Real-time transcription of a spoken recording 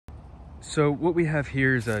So what we have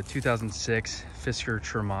here is a 2006 Fisker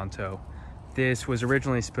Tramonto. This was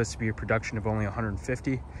originally supposed to be a production of only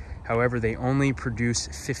 150. However, they only produce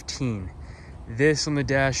 15. This on the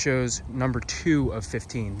dash shows number 2 of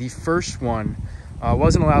 15. The first one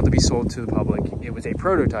wasn't allowed to be sold to the public. It was a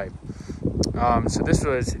prototype. So this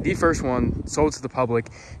was the first one sold to the public,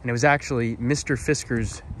 and it was actually Mr.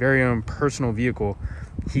 Fisker's very own personal vehicle.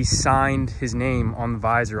 He signed his name on the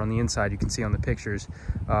visor on the inside. You can see on the pictures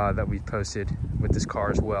that we posted with this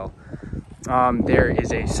car as well. There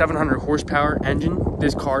is a 700 horsepower engine.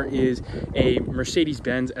 This car is a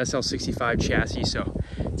Mercedes-Benz SL65 chassis, so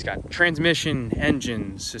it's got transmission,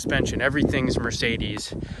 engine, suspension, everything's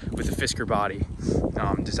Mercedes with a Fisker body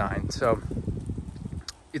design. So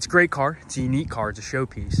it's a great car. It's a unique car. It's a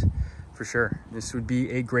showpiece for sure. This would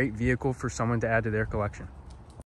be a great vehicle for someone to add to their collection.